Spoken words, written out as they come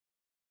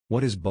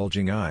What is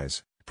bulging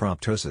eyes,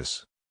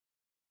 proptosis?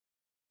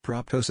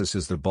 Proptosis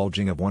is the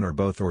bulging of one or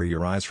both or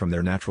your eyes from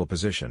their natural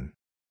position.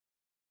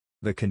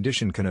 The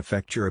condition can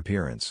affect your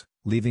appearance,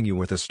 leaving you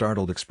with a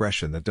startled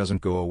expression that doesn't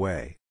go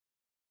away.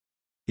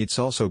 It's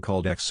also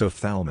called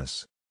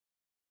exophthalmos.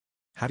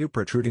 How do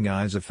protruding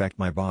eyes affect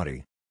my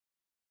body?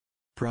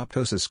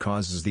 Proptosis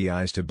causes the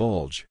eyes to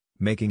bulge,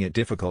 making it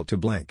difficult to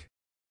blink.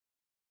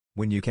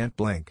 When you can't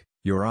blink,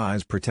 your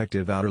eye's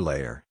protective outer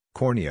layer,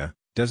 cornea,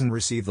 doesn't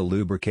receive the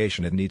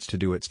lubrication it needs to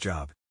do its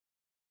job.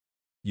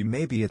 You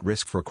may be at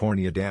risk for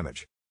cornea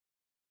damage.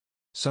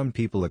 Some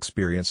people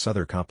experience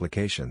other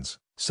complications,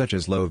 such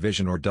as low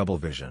vision or double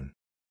vision.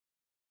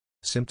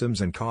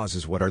 Symptoms and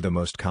causes. What are the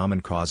most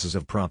common causes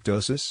of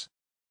proptosis?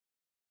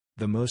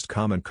 The most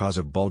common cause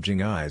of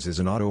bulging eyes is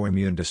an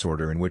autoimmune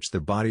disorder in which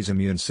the body's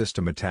immune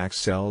system attacks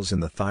cells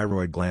in the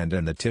thyroid gland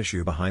and the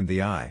tissue behind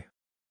the eye.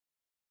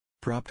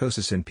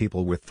 Proptosis in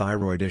people with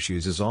thyroid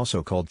issues is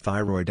also called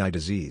thyroid eye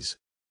disease.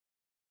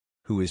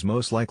 Who is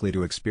most likely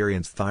to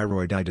experience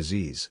thyroid eye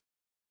disease?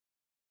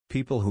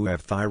 People who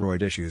have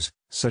thyroid issues,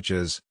 such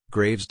as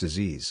Graves'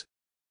 disease,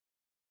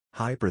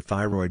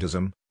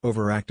 hyperthyroidism,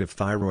 overactive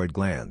thyroid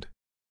gland.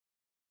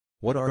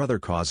 What are other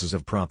causes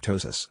of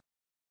proptosis?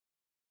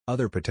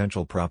 Other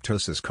potential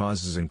proptosis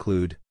causes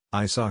include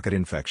eye socket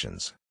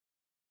infections,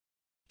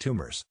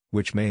 tumors,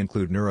 which may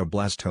include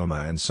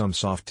neuroblastoma and some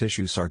soft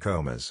tissue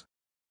sarcomas.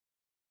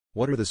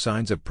 What are the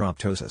signs of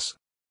proptosis?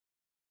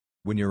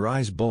 When your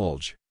eyes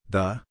bulge,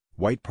 the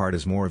white part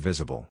is more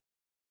visible.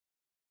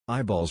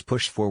 Eyeballs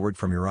push forward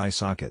from your eye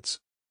sockets.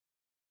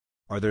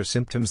 Are there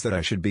symptoms that I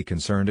should be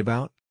concerned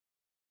about?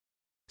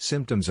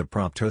 Symptoms of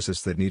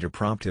proptosis that need a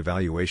prompt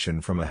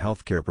evaluation from a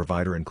healthcare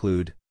provider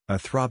include a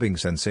throbbing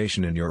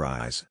sensation in your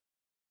eyes,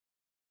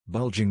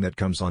 bulging that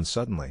comes on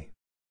suddenly,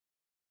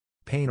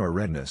 pain or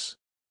redness,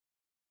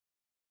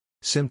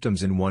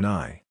 symptoms in one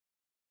eye,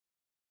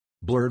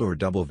 blurred or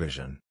double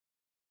vision.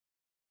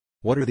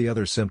 What are the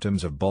other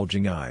symptoms of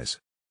bulging eyes?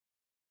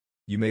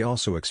 You may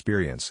also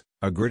experience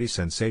a gritty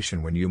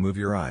sensation when you move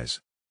your eyes,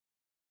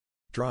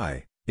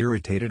 dry,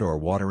 irritated or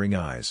watering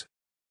eyes,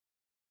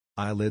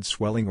 eyelid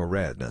swelling or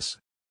redness,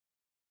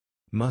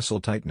 muscle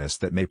tightness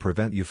that may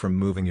prevent you from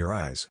moving your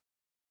eyes,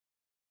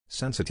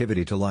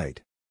 sensitivity to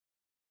light.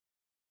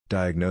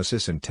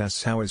 Diagnosis and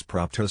tests. How is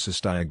proptosis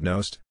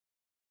diagnosed?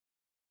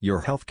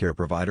 Your healthcare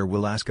provider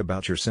will ask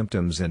about your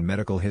symptoms and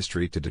medical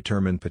history to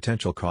determine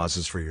potential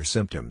causes for your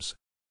symptoms.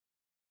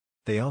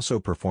 They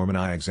also perform an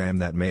eye exam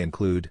that may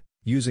include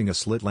using a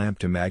slit lamp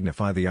to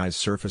magnify the eye's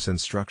surface and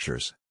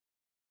structures,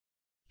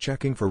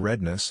 checking for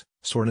redness,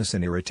 soreness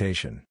and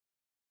irritation.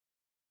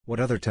 What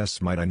other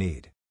tests might I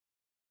need?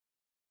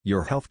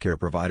 Your healthcare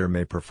provider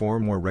may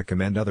perform or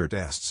recommend other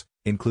tests,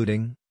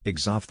 including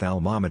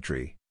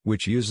exophthalmometry,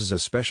 which uses a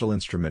special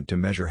instrument to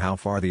measure how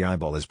far the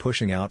eyeball is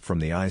pushing out from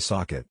the eye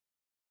socket.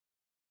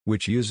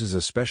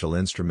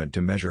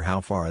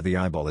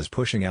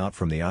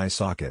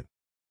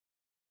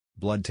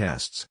 Blood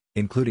tests,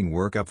 including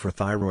workup for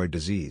thyroid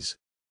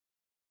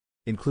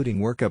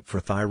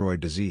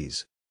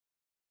disease.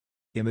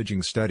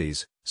 Imaging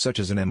studies, such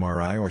as an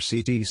MRI or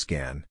CT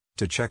scan,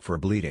 to check for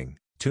bleeding,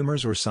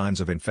 tumors or signs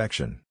of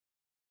infection.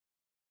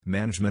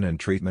 Management and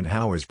treatment.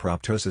 How is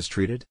proptosis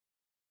treated?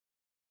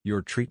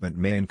 Your treatment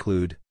may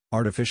include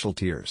artificial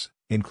tears,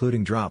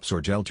 including drops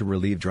or gel to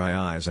relieve dry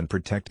eyes and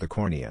protect the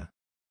cornea.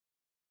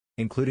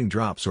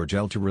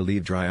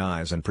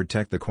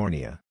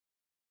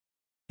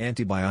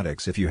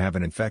 Antibiotics if you have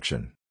an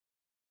infection.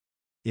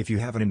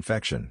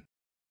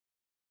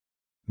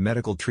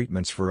 Medical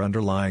treatments for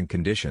underlying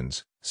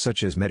conditions,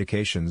 such as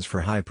medications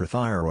for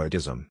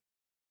hyperthyroidism,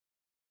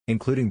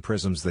 including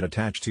prisms that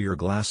attach to your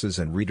glasses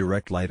and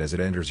redirect light as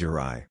it enters your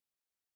eye.